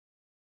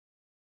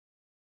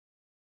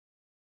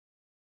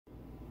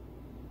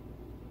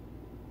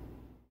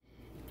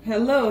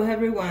Hello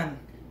everyone,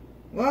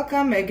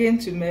 welcome again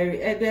to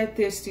Mary Edward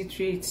Tasty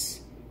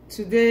Treats.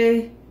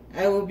 Today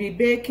I will be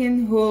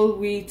baking whole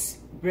wheat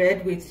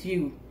bread with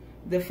you.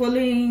 The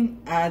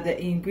following are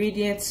the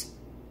ingredients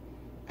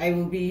I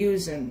will be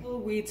using: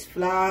 whole wheat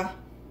flour,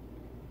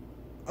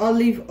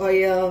 olive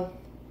oil,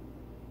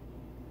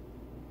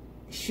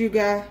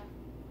 sugar,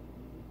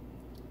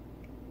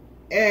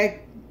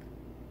 egg,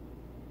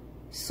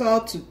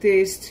 salt to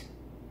taste,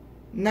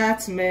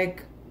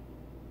 nutmeg,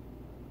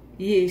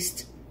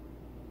 yeast.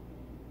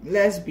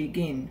 Let's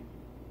begin.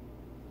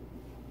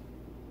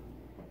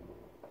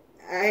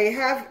 I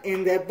have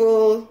in the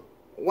bowl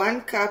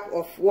 1 cup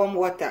of warm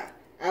water.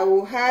 I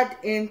will add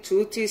in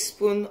 2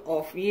 teaspoons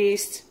of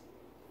yeast,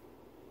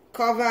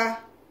 cover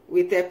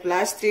with a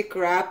plastic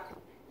wrap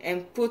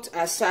and put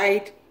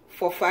aside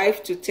for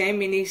 5 to 10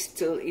 minutes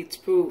till it's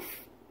proof.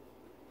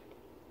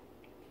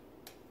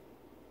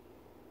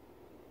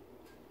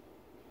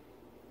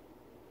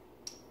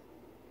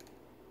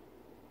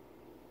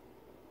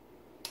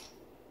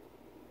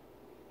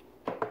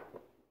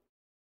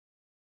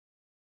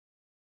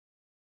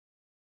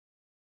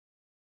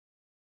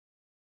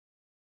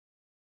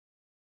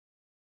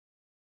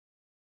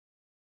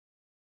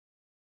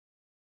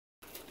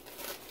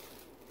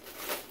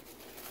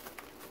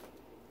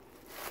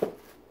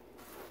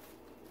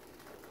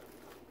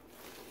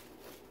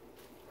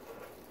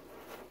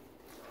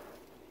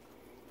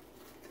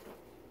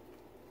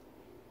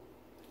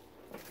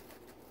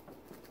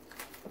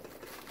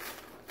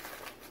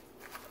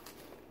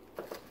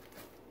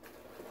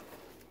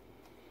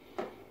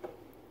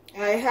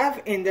 I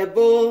have in the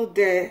bowl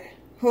the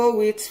whole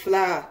wheat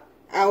flour.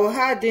 I will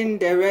add in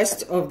the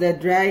rest of the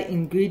dry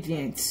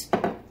ingredients: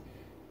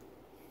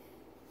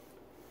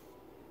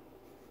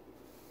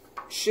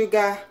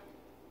 sugar,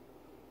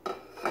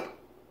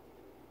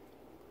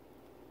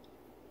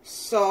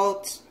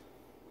 salt,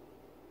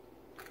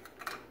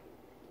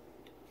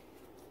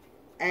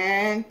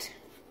 and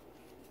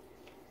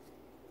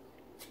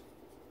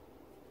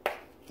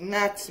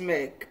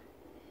nutmeg.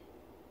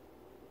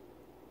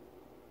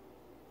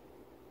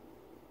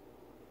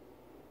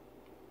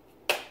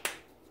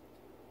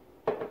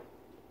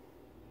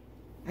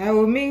 I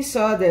will mix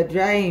all the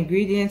dry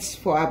ingredients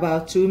for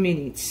about 2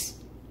 minutes.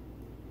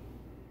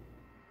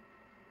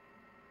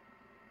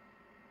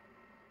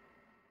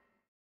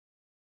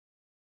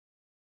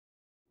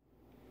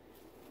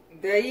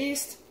 The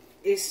yeast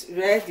is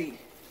ready.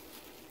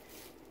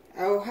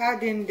 I will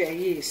add in the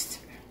yeast.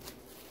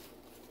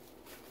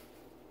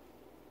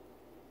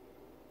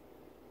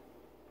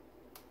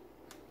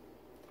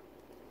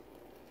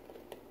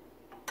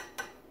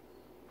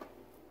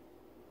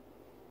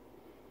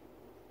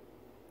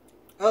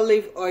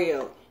 Olive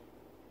oil,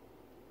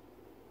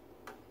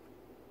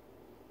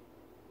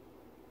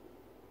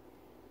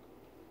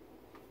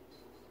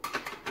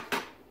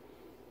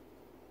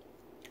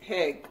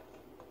 egg,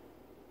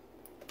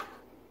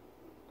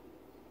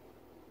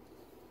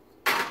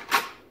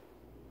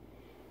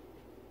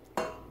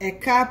 a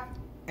cup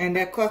and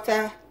a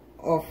quarter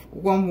of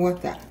warm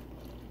water,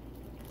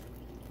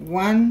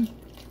 one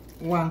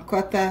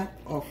quarter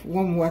of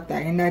warm water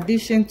in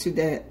addition to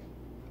the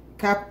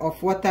cup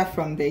of water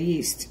from the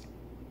yeast.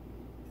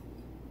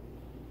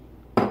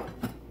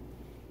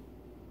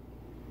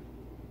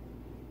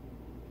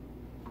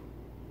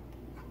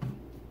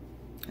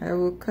 I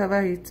will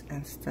cover it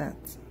and start.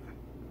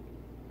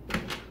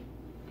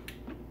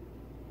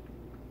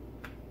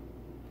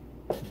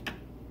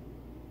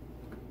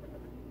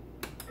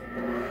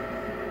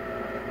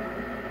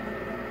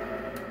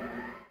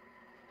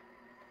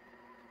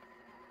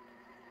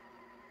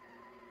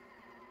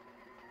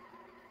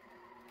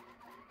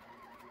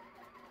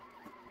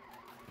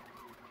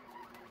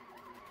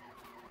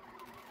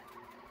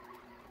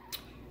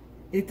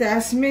 It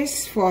has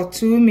mixed for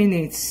 2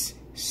 minutes,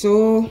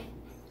 so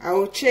I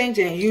will change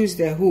and use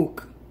the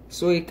hook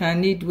so it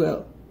can knead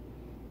well.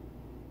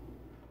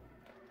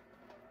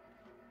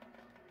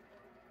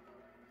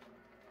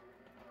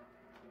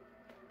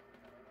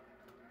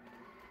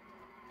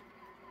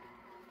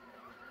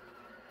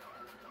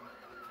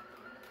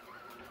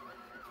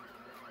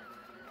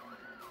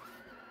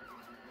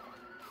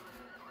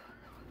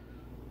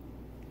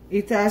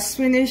 It has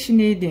finished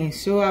kneading,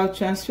 so I'll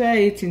transfer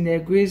it in a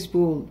grease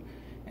bowl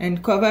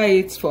and cover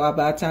it for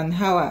about an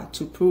hour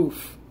to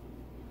proof.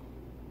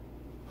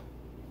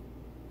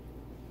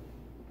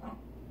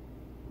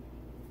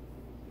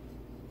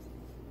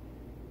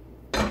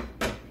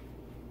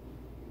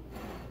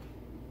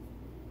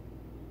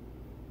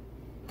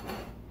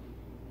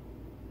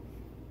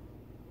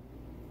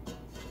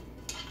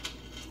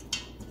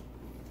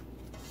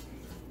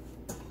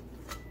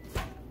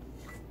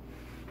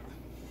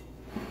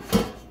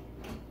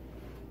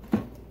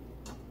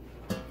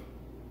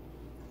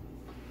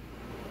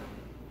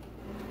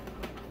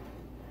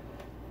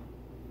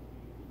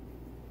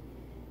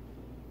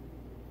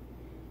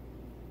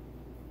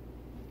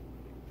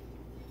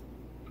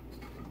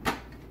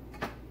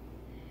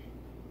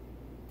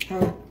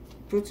 I'll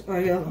put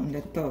oil on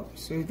the top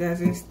so it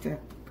doesn't stick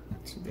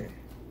to the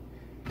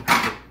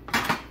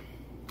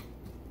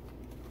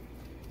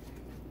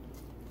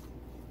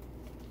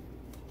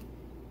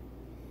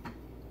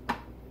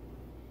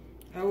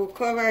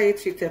cover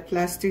it with a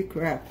plastic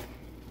wrap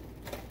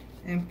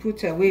and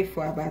put away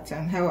for about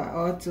an hour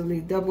or till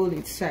it double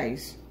its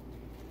size.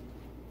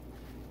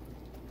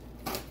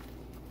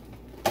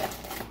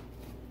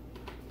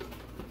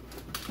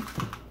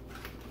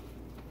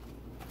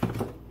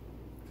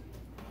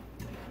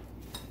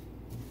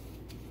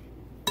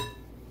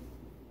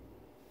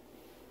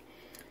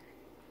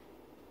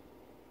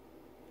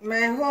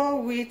 My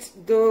whole wheat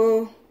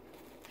dough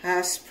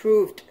has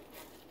proved.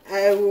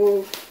 I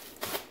will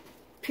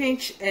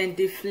pinch and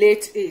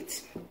deflate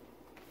it.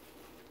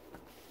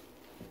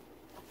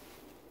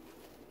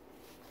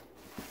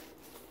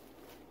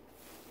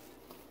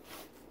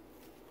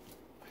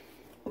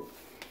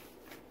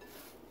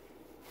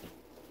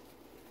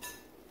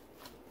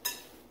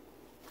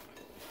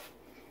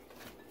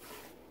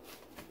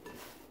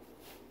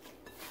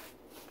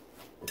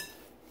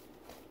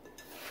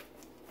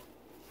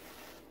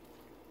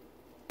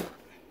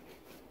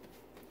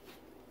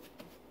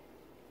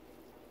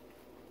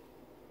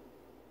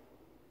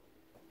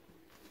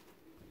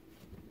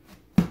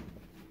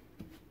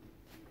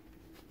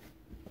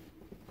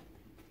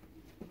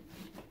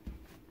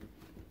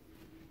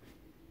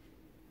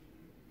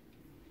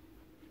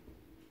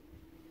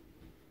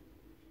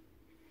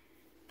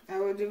 I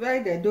will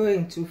divide the dough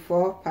into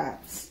 4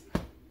 parts.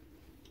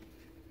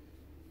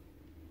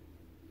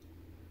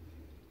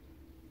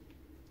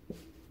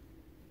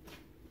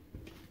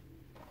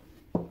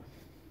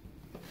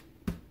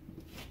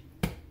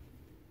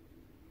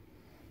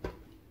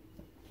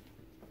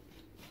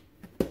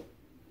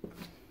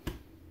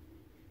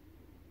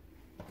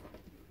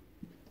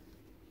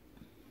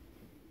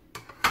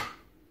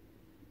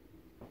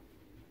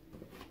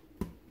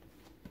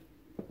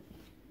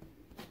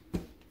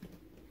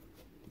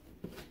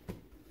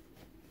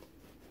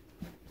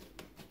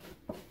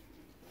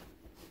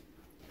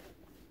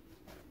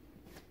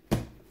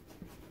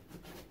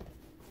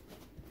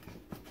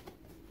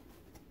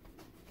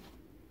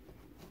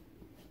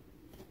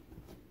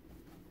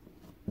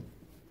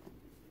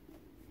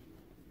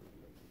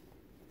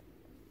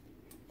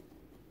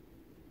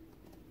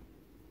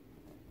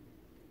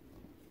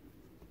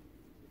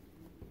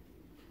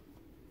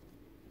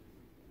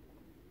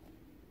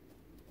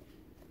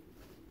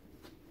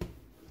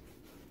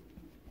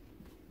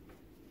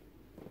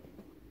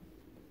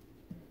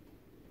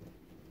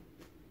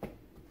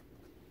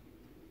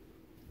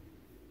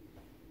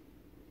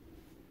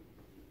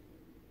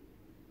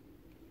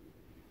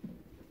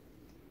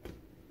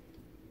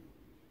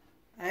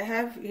 I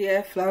have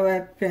here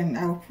flour pen.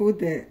 I'll put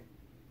the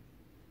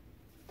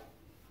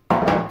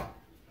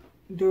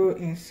dough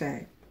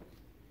inside.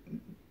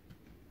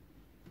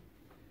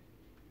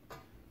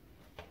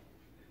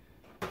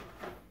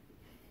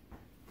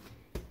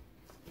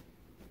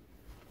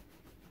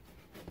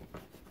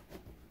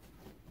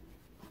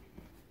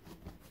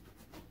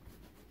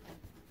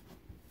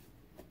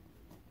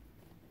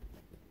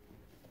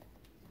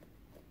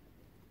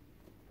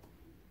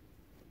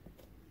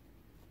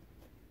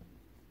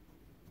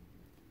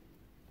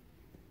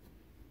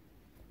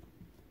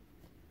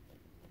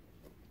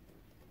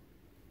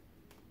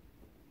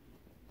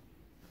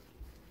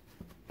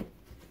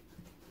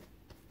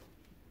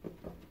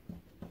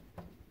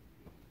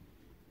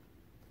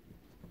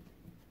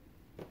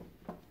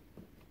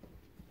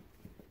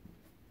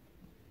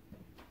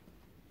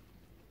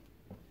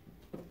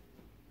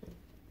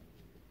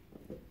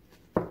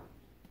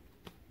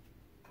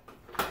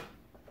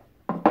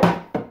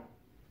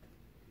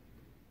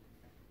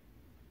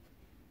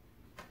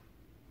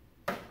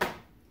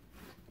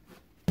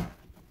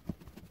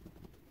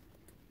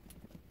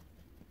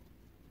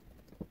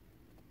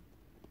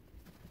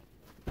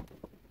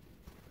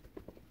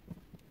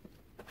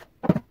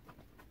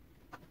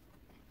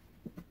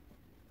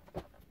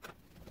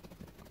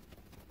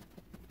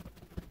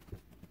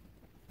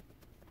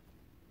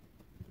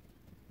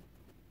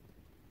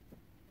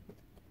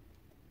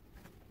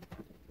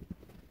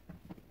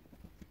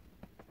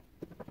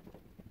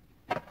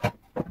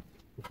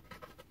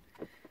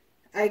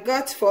 I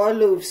got 4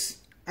 loaves.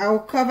 I'll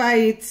cover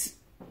it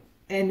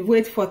and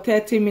wait for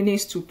 30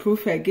 minutes to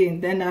proof again.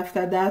 Then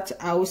after that,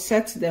 I will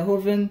set the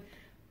oven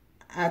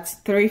at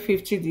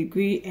 350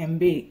 degrees and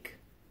bake.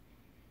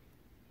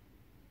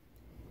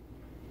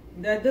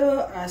 The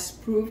dough has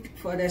proofed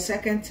for the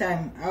second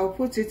time. I'll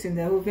put it in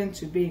the oven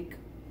to bake.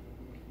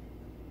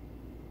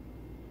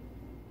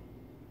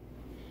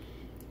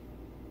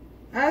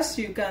 As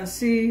you can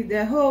see,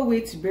 the whole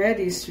wheat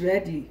bread is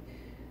ready.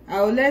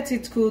 I'll let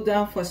it cool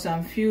down for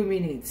some few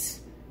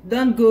minutes.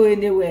 Don't go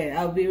anywhere.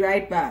 I'll be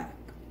right back.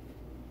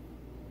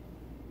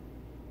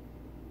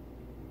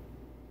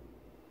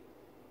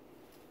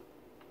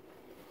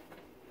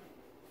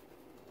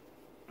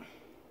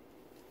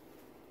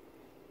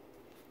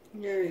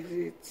 Here is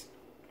it.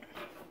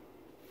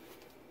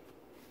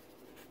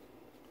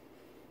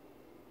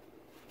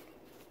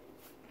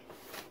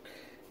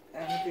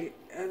 And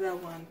the other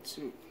one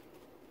too.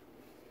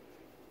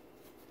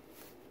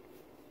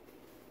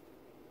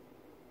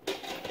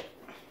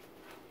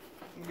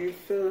 They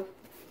feel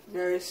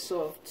very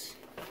soft.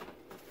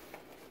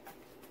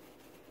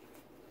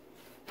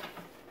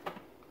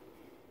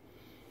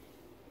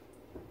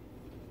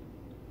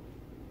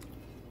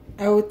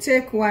 I will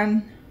take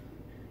one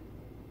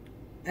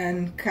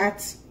and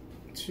cut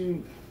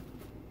through.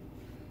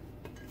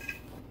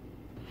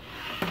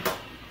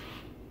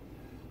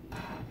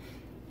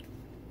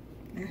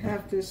 I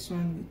have this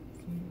one.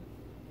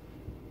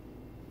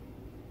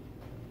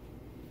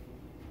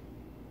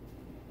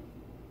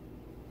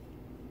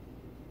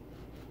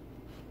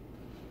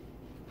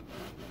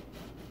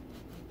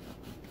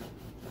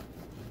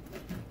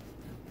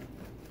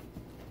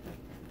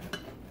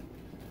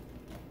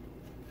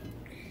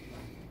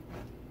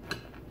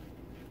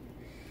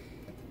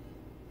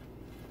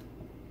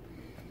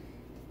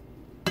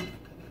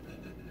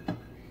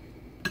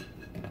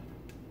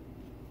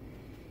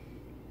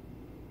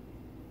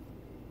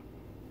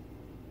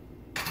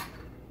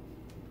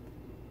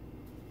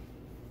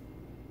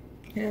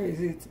 Here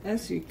is it.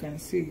 As you can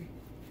see,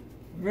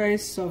 very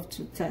soft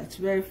to touch,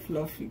 very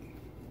fluffy.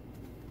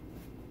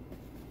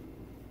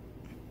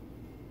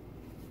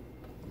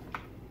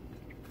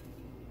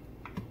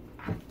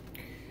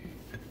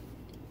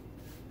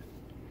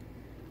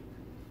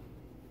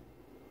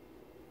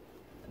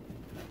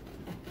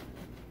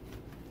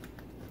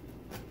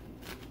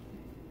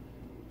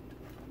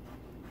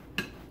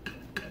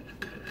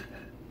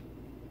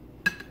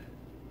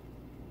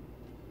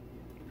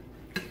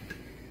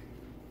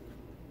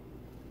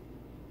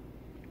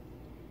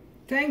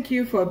 Thank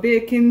you for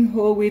baking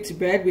whole wheat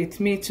bread with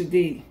me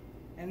today,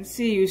 and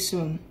see you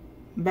soon.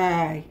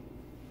 Bye.